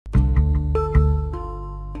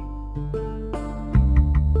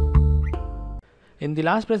In the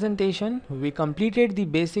last presentation, we completed the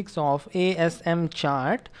basics of ASM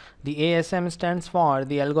chart. The ASM stands for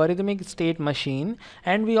the algorithmic state machine,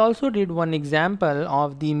 and we also did one example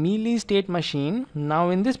of the Mealy state machine.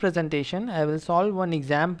 Now in this presentation, I will solve one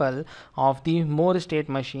example of the Moore state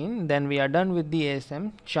machine. Then we are done with the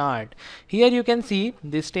ASM chart. Here you can see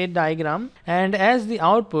the state diagram, and as the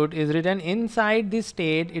output is written inside the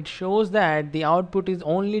state, it shows that the output is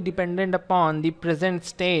only dependent upon the present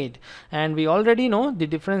state, and we already know the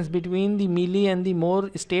difference between the Mealy and the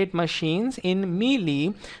Moore state machines. In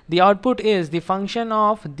Mealy, the output is the function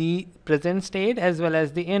of the present state as well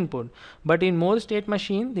as the input, but in Moore state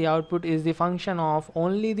machine, the output is the function of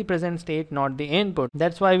only the present state, not the input.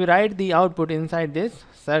 That's why we write the output inside this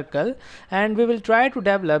circle, and we will try to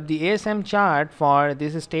develop the ASM chart for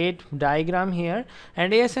this state diagram here.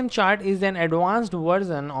 And ASM chart is an advanced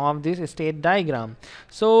version of this state diagram.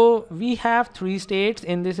 So we have three states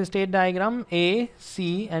in this state diagram: A,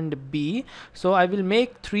 C and B. So I will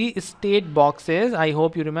make three state boxes. I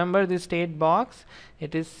hope you remember this state box.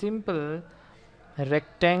 It is simple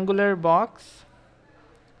rectangular box.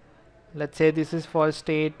 Let's say this is for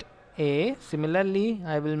state A. Similarly,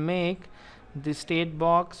 I will make the state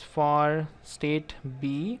box for state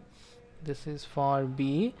B. This is for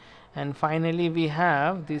B, and finally we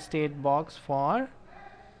have the state box for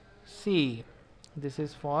C. This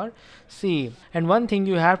is for C. And one thing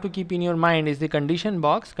you have to keep in your mind is the condition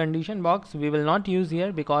box. Condition box we will not use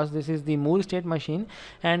here because this is the Moore state machine,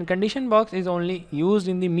 and condition box is only used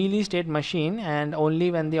in the Mealy state machine and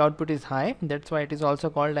only when the output is high. That's why it is also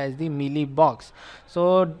called as the Mealy box.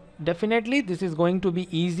 So definitely this is going to be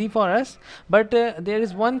easy for us, but there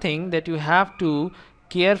is one thing that you have to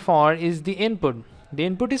care for is the input. The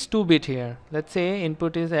input is 2-bit here. Let's say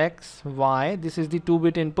input is X, Y. This is the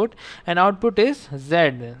 2-bit input, and output is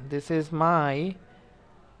Z. This is my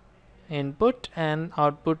input and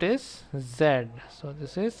output is Z. So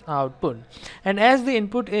this is output. And as the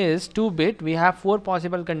input is 2-bit, we have 4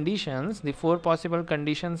 possible conditions. The 4 possible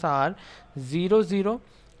conditions are 0, 0,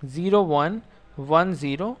 0, 1, 1,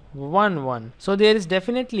 0, 1, 1. So there is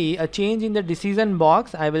definitely a change in the decision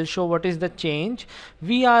box. I will show what is the change.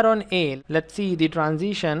 We are on A. Let's see the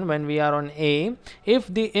transition when we are on A. If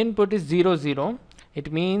the input is 0, 0,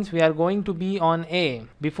 it means we are going to be on A.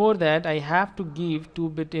 Before that, I have to give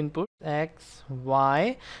 2-bit input X,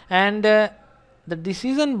 Y, and the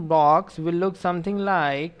decision box will look something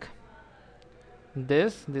like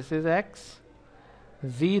this. This is X,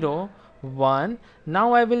 0, 1.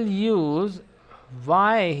 Now I will use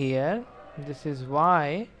Y here. This is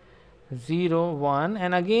Y, 0, 1,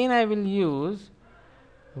 and again I will use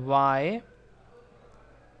Y,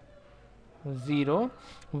 0,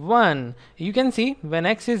 1. You can see when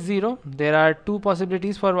X is 0, there are 2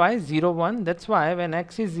 possibilities for Y, 0, 1. That's why when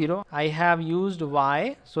X is 0, I have used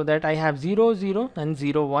Y, so that I have 0, 0 and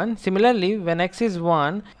 0, 1. Similarly, when X is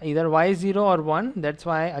 1, either Y is 0 or 1. That's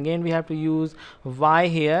why again we have to use Y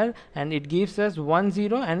here, and it gives us 1,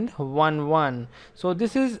 0 and 1, 1. So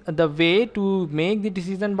this is the way to make the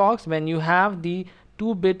decision box when you have the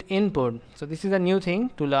 2-bit input. So this is a new thing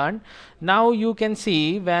to learn. Now you can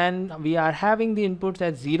see when we are having the inputs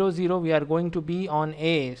at 0, 0, we are going to be on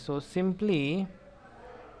A. So simply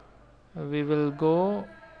we will go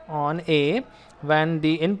on A when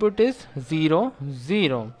the input is 0,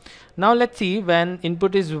 0. Now let's see when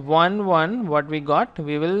input is 1, 1, what we got.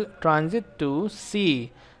 We will transit to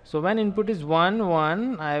C. So when input is 1,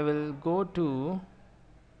 1, I will go to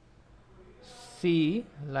C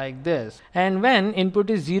like this, and when input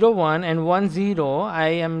is 0, 1 and 1, 0, I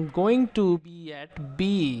am going to be at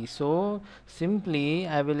B. So simply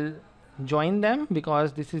I will join them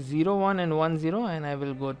because this is 0, 1 and 1, 0, and I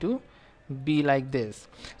will go to B like this.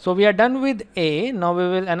 So we are done with A. Now we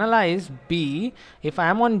will analyze B. If I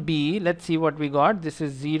am on B, let's see what we got. This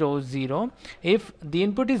is 0, 0. If the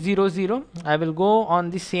input is 0, 0, I will go on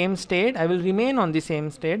the same state. I will remain on the same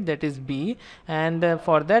state, that is B, and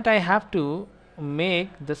for that I have to make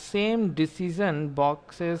the same decision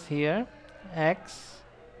boxes here, X,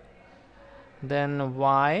 then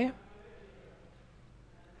Y,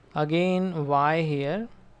 again Y here.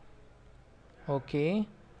 Okay,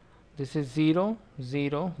 this is 0,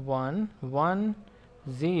 0, 1, 1,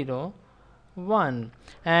 0, 1,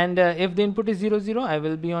 and if the input is 0, 0, I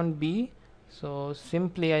will be on B. So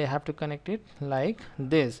simply I have to connect it like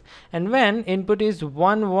this, and when input is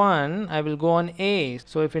 1, 1, I will go on A.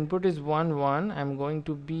 So if input is 1, 1, I'm going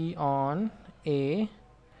to be on A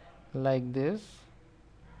like this.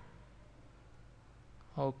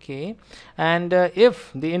 Okay, and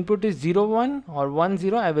if the input is 0, 1 or 1,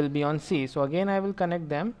 0, I will be on C. So again I will connect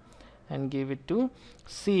them and give it to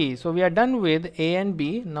C. So we are done with A and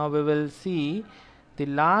B. Now we will see the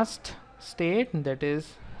last state, that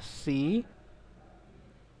is C.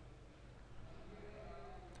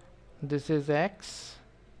 This is X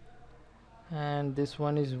and this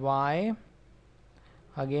one is Y.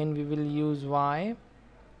 Again we will use Y.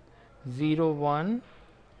 0 1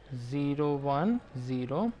 0 1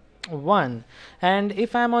 0 1. And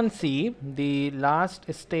if I am on C, the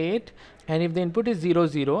last state, and if the input is 0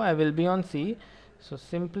 0, I will be on C. So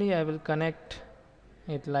simply I will connect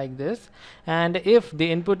it like this, and if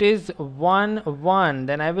the input is 1 1,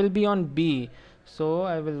 then I will be on B. So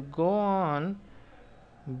I will go on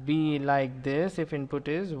B like this if input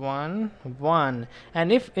is 1 1,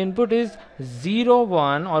 and if input is 0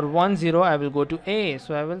 1 or 1 0, I will go to A.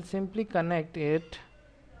 So I will simply connect it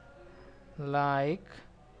like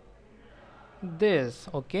this.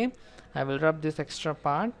 Okay, I will rub this extra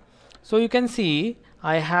part. So you can see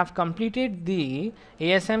I have completed the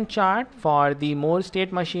ASM chart for the more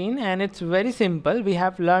state machine, and it's very simple. We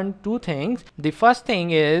have learned two things. The first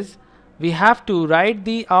thing is we have to write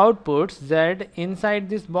the outputs Z inside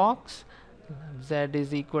this box. Z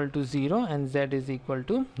is equal to 0 and Z is equal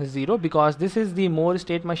to 0, because this is the more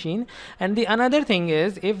state machine. And the another thing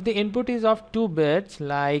is, if the input is of 2 bits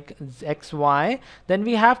like XY, then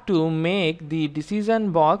we have to make the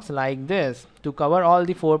decision box like this to cover all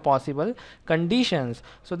the 4 possible conditions.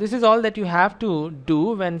 So this is all that you have to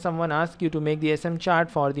do when someone asks you to make the ASM chart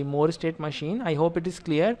for the more state machine. I hope it is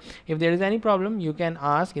clear. If there is any problem, you can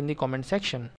ask in the comment section.